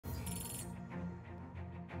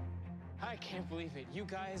I can't believe it. You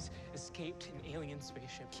guys escaped an alien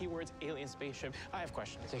spaceship. Keywords, alien spaceship. I have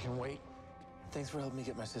questions. They can wait. Thanks for helping me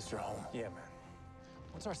get my sister home. Yeah, man.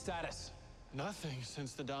 What's our status? Nothing,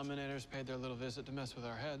 since the Dominators paid their little visit to mess with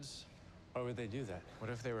our heads. Why would they do that? What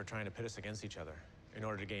if they were trying to pit us against each other in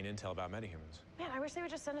order to gain intel about metahumans? Man, I wish they would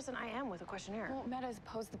just send us an IM with a questionnaire. Well, metas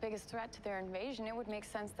pose the biggest threat to their invasion. It would make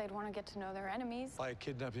sense they'd want to get to know their enemies. By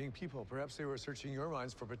kidnapping people, perhaps they were searching your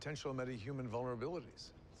minds for potential metahuman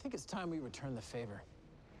vulnerabilities. I think it's time we return the favor.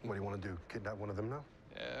 What do you want to do? Kidnap one of them now?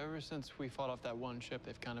 Ever since we fought off that one ship,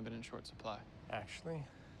 they've kind of been in short supply. Actually,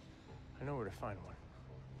 I know where to find one.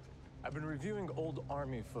 I've been reviewing old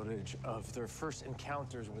Army footage of their first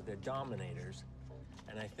encounters with the Dominators,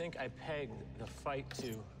 and I think I pegged the fight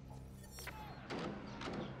to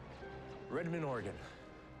Redmond, Oregon,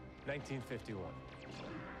 1951.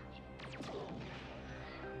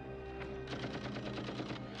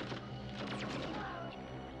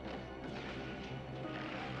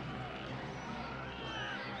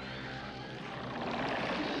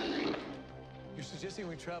 You're suggesting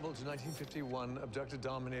we travel to 1951, abduct a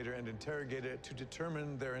Dominator, and interrogate it to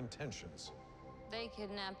determine their intentions. They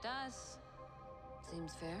kidnapped us.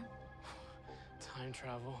 Seems fair. Time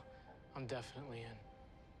travel. I'm definitely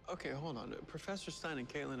in. Okay, hold on. Professor Stein and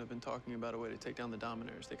Caitlin have been talking about a way to take down the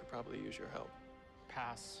Dominators. They could probably use your help.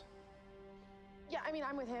 Pass. Yeah, I mean,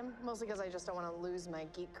 I'm with him, mostly because I just don't want to lose my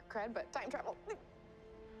geek cred, but time travel.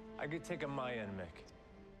 I could take a Mayan, Mick.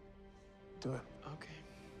 Do it. Okay.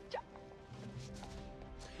 Yeah.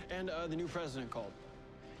 And the new president called,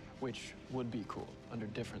 which would be cool under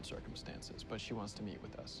different circumstances, but she wants to meet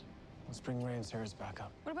with us. Let's bring Ray and Sarah's back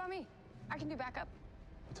up. What about me? I can do backup.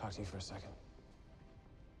 I'll talk to you for a second.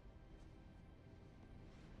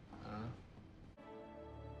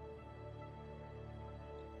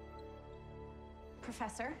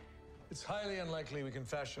 Professor? It's highly unlikely we can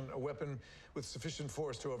fashion a weapon with sufficient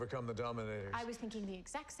force to overcome the Dominators. I was thinking the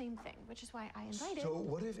exact same thing, which is why I invited... So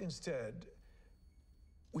what if instead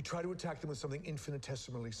we try to attack them with something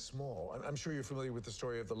infinitesimally small? I'm sure you're familiar with the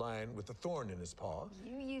story of the lion with the thorn in his paw.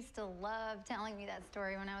 You used to love telling me that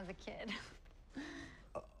story when I was a kid.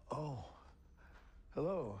 Oh,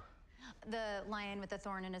 hello. The lion with the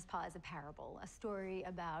thorn in his paw is a parable, a story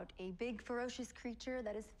about a big, ferocious creature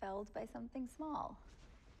that is felled by something small.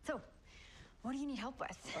 So, what do you need help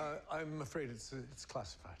with? I'm afraid it's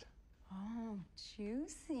classified. Oh,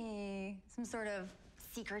 juicy. Some sort of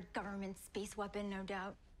secret government space weapon, no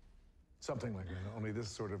doubt. Something like that, only this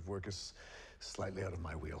sort of work is slightly out of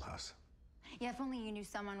my wheelhouse. Yeah, if only you knew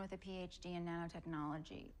someone with a PhD in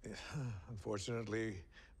nanotechnology. Unfortunately,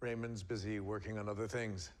 Raymond's busy working on other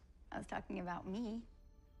things. I was talking about me.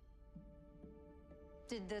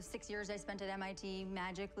 Did the 6 years I spent at MIT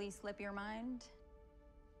magically slip your mind?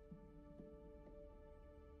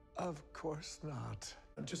 Of course not.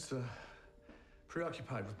 I'm just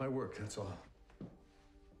preoccupied with my work, that's all.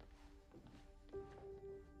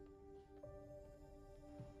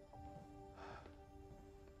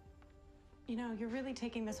 You know, you're really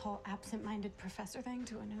taking this whole absent-minded professor thing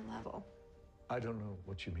to a new level. I don't know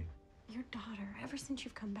what you mean. Your daughter, ever since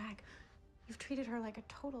you've come back, you've treated her like a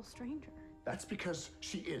total stranger. That's because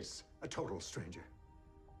she is a total stranger.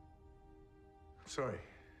 Sorry,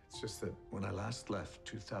 it's just that when I last left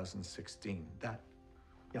 2016, that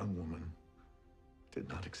young woman did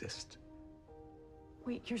not exist.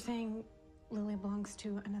 Wait, you're saying Lily belongs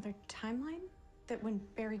to another timeline? That when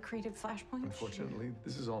Barry created Flashpoint? Unfortunately,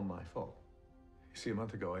 this is all my fault. You see, a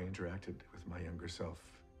month ago, I interacted with my younger self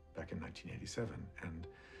back in 1987 and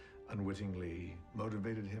unwittingly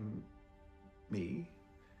motivated me,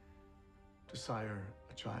 to sire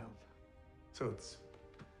a child. So it's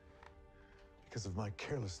because of my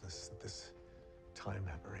carelessness that this time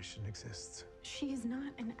aberration exists. She is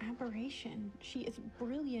not an aberration. She is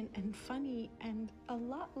brilliant and funny and a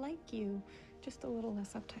lot like you, just a little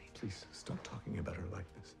less uptight. Please stop talking about her like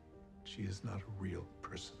this. She is not a real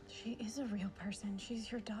person. She is a real person.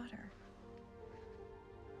 She's your daughter.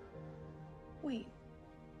 Wait,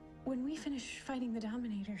 when we finish fighting the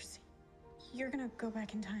Dominators, you're gonna go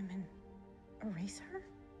back in time and erase her?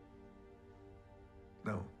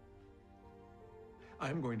 No.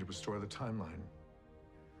 I'm going to restore the timeline.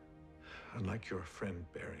 Unlike your friend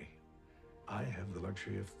Barry, I have the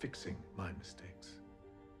luxury of fixing my mistakes.